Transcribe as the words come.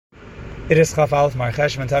It is Chaf Aleph Mar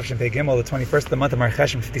Cheshvan Tavshin Pei Gimel, the 21st of the month of Mar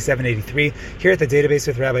Cheshvan 5783. Here at the database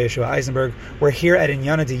with Rabbi Yeshua Eisenberg, we're here at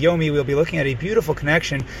Inyana de Yomi. We'll be looking at a beautiful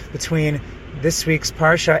connection between this week's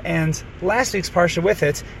Parsha and last week's Parsha with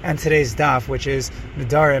it, and today's Daf, which is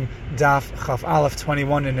Nedarim, Daf Chaf Aleph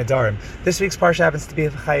 21 in Nedarim. This week's Parsha happens to be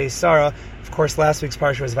Chayei. Of course, last week's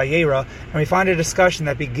Parsha was Vayeira, and we find a discussion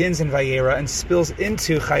that begins in Vayeira and spills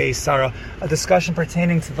into Chayei, a discussion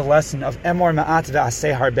pertaining to the lesson of Emor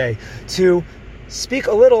VaAseih Harbeih, to speak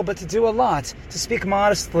a little but to do a lot, to speak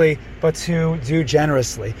modestly but to do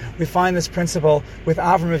generously. We find this principle with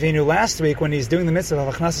Avram Avinu last week when he's doing the mitzvah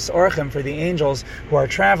of Achnasas Orchim for the angels who are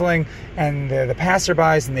traveling and the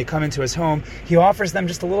passerbys, and they come into his home. He offers them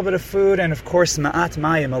just a little bit of food and, of course, ma'at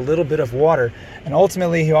mayim, a little bit of water. And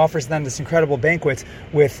ultimately he offers them this incredible banquet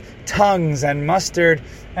with tongues and mustard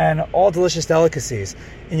and all delicious delicacies.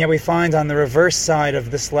 And yet we find on the reverse side of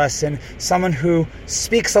this lesson someone who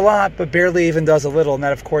speaks a lot but barely even does a little, and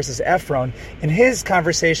that of course is Ephron. In his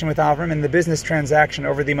conversation with Avram in the business transaction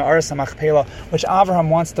over the Ma'aras HaMachpelah, which Avraham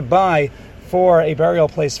wants to buy for a burial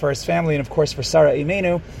place for his family and of course for Sarah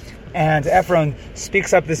Imenu, and Ephron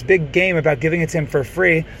speaks up this big game about giving it to him for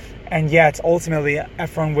free, and yet ultimately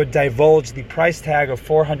Ephron would divulge the price tag of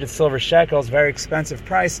 400 silver shekels, very expensive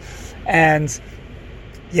price, and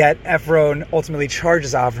yet Ephron ultimately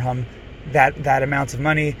charges Avraham that amount of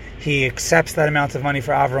money. He accepts that amount of money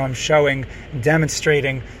for Avraham,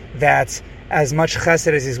 demonstrating that as much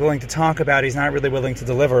chesed as he's willing to talk about, he's not really willing to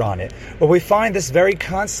deliver on it. But we find this very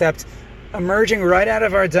concept emerging right out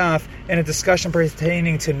of our daf in a discussion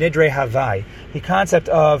pertaining to Nidrei Havai, the concept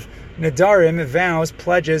of Nedarim, vows,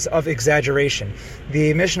 pledges of exaggeration.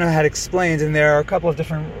 The Mishnah had explained, and there are a couple of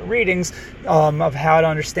different readings of how to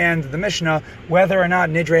understand the Mishnah, whether or not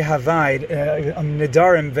Nidrei Havai,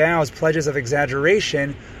 Nedarim, vows, pledges of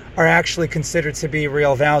exaggeration, are actually considered to be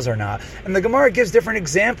real vows or not. And the Gemara gives different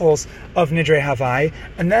examples of Nidrei Havai,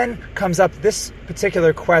 and then comes up this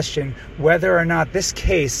particular question, whether or not this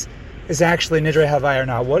case is actually Nidrei Havai or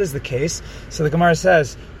not. What is the case? So the Gemara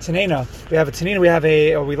says, Tanena,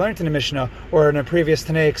 we learned in the Mishnah, or in a previous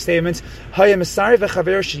Tanaic statement,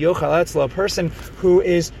 a person who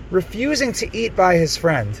is refusing to eat by his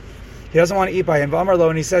friend. He doesn't want to eat by him.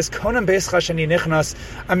 And he says, I'm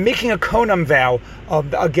making a konam vow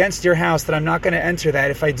against your house that I'm not going to enter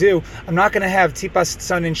that. If I do, I'm not going to have tipas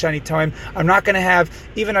tzonin shani toim. I'm not going to have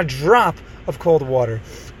even a drop of cold water.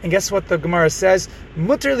 And guess what the Gemara says?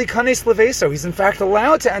 Mutter likanes leveso. He's in fact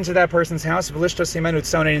allowed to enter that person's house and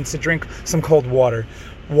to drink some cold water.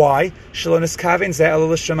 Why?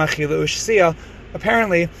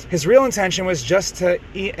 Apparently, his real intention was just to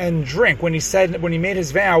eat and drink. When he made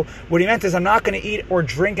his vow, what he meant is, I'm not going to eat or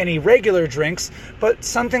drink any regular drinks, but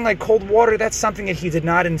something like cold water, that's something that he did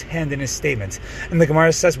not intend in his statement. And the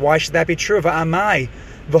Gemara says, why should that be true? Va'amai.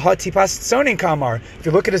 If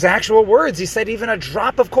you look at his actual words, he said even a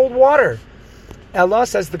drop of cold water. Allah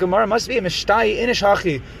says the Gemara must be a mishtai inish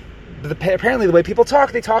hachi. Apparently the way people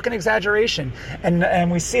talk, they talk in exaggeration.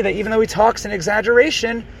 And we see that even though he talks in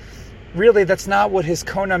exaggeration, really that's not what his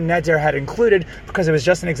konam neder had included, because it was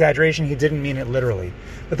just an exaggeration. He didn't mean it literally.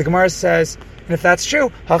 But the Gemara says, and if that's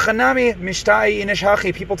true, hachanami mishtai inish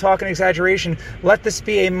hachi, people talk in exaggeration, let this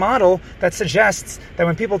be a model that suggests that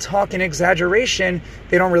when people talk in exaggeration,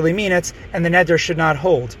 they don't really mean it, and the neder should not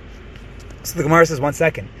hold. So the Gemara says, 1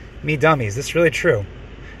 second, me dummy, is this really true?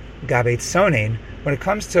 Gabeit sonein, when it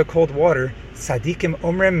comes to cold water, tzadikim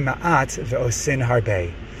omrim ma'at ve'osin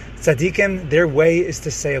harbeih. Tzadikim, their way is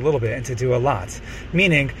to say a little bit and to do a lot.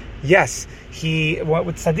 Meaning, yes,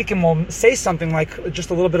 tzadikim will say something like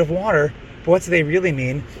just a little bit of water, but what do they really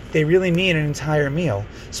mean? They really mean an entire meal.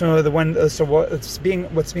 So what's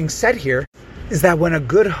being said here is that when a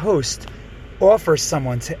good host offers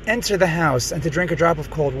someone to enter the house and to drink a drop of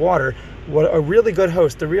cold water, what a really good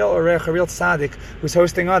host, the real orech, a real tzaddik who's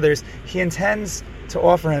hosting others, he intends to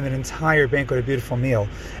offer him an entire banquet, a beautiful meal.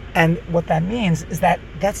 And what that means is that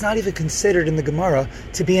that's not even considered in the Gemara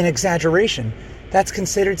to be an exaggeration. That's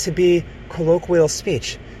considered to be colloquial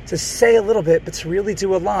speech. To say a little bit, but to really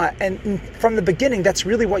do a lot. And from the beginning, that's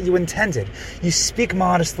really what you intended. You speak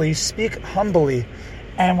modestly, you speak humbly,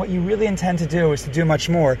 and what you really intend to do is to do much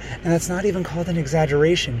more. And that's not even called an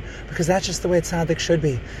exaggeration, because that's just the way a tzaddik should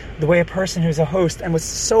be. The way a person who's a host. And what's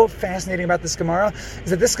so fascinating about this Gemara is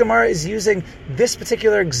that this Gemara is using this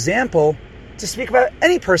particular example to speak about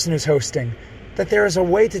any person who's hosting. That there is a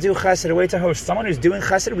way to do chesed, a way to host. Someone who's doing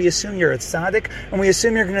chesed, we assume you're a tzaddik, and we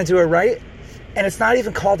assume you're going to do it right. And it's not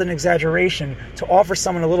even called an exaggeration to offer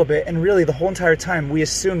someone a little bit, and really the whole entire time we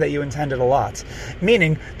assume that you intended a lot.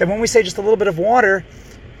 Meaning that when we say just a little bit of water,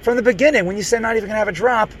 from the beginning, when you say not even going to have a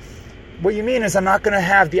drop, what you mean is I'm not going to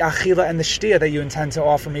have the achila and the shtia that you intend to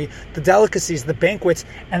offer me, the delicacies, the banquets,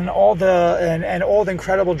 and all the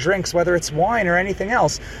incredible drinks, whether it's wine or anything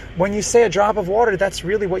else. When you say a drop of water, that's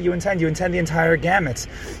really what you intend. You intend the entire gamut.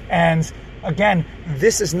 And again,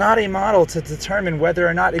 this is not a model to determine whether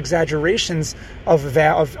or not exaggerations of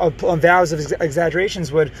vows of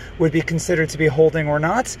exaggerations would be considered to be holding or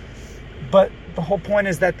not. But the whole point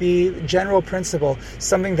is that the general principle,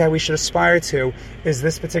 something that we should aspire to, is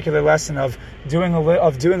this particular lesson of doing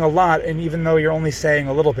a lot, and even though you're only saying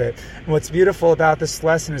a little bit. And what's beautiful about this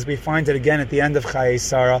lesson is we find it again at the end of Chayei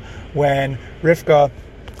Sarah, when Rivka,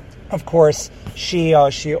 of course, she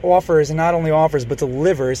offers, and not only offers, but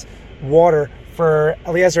delivers water for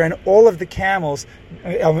Eliezer and all of the camels,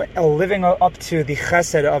 living up to the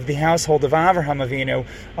chesed of the household of Avraham Avinu,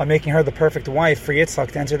 making her the perfect wife for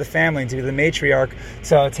Yitzchak to enter the family and to be the matriarch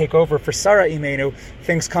to take over for Sarah Imenu.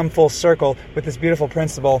 Things come full circle with this beautiful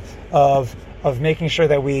principle of making sure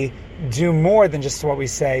that we do more than just what we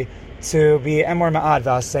say, to be Emor Ma'ad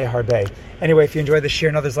VaAseih Harbeih. Anyway, if you enjoyed this share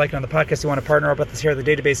and others like it on the podcast, you want to partner up with us here at the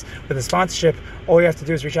database with a sponsorship, all you have to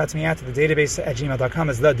do is reach out to me at thedatabase@gmail.com.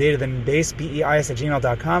 It's the data then base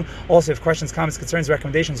BEIS@gmail.com. Also, if you have questions, comments, concerns,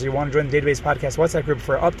 recommendations, or you want to join the database podcast WhatsApp group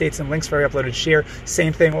for updates and links for every uploaded share,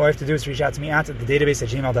 same thing. All you have to do is reach out to me at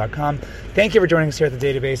thedatabase@gmail.com. Thank you for joining us here at the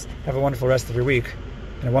database. Have a wonderful rest of your week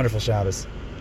and a wonderful Shabbos.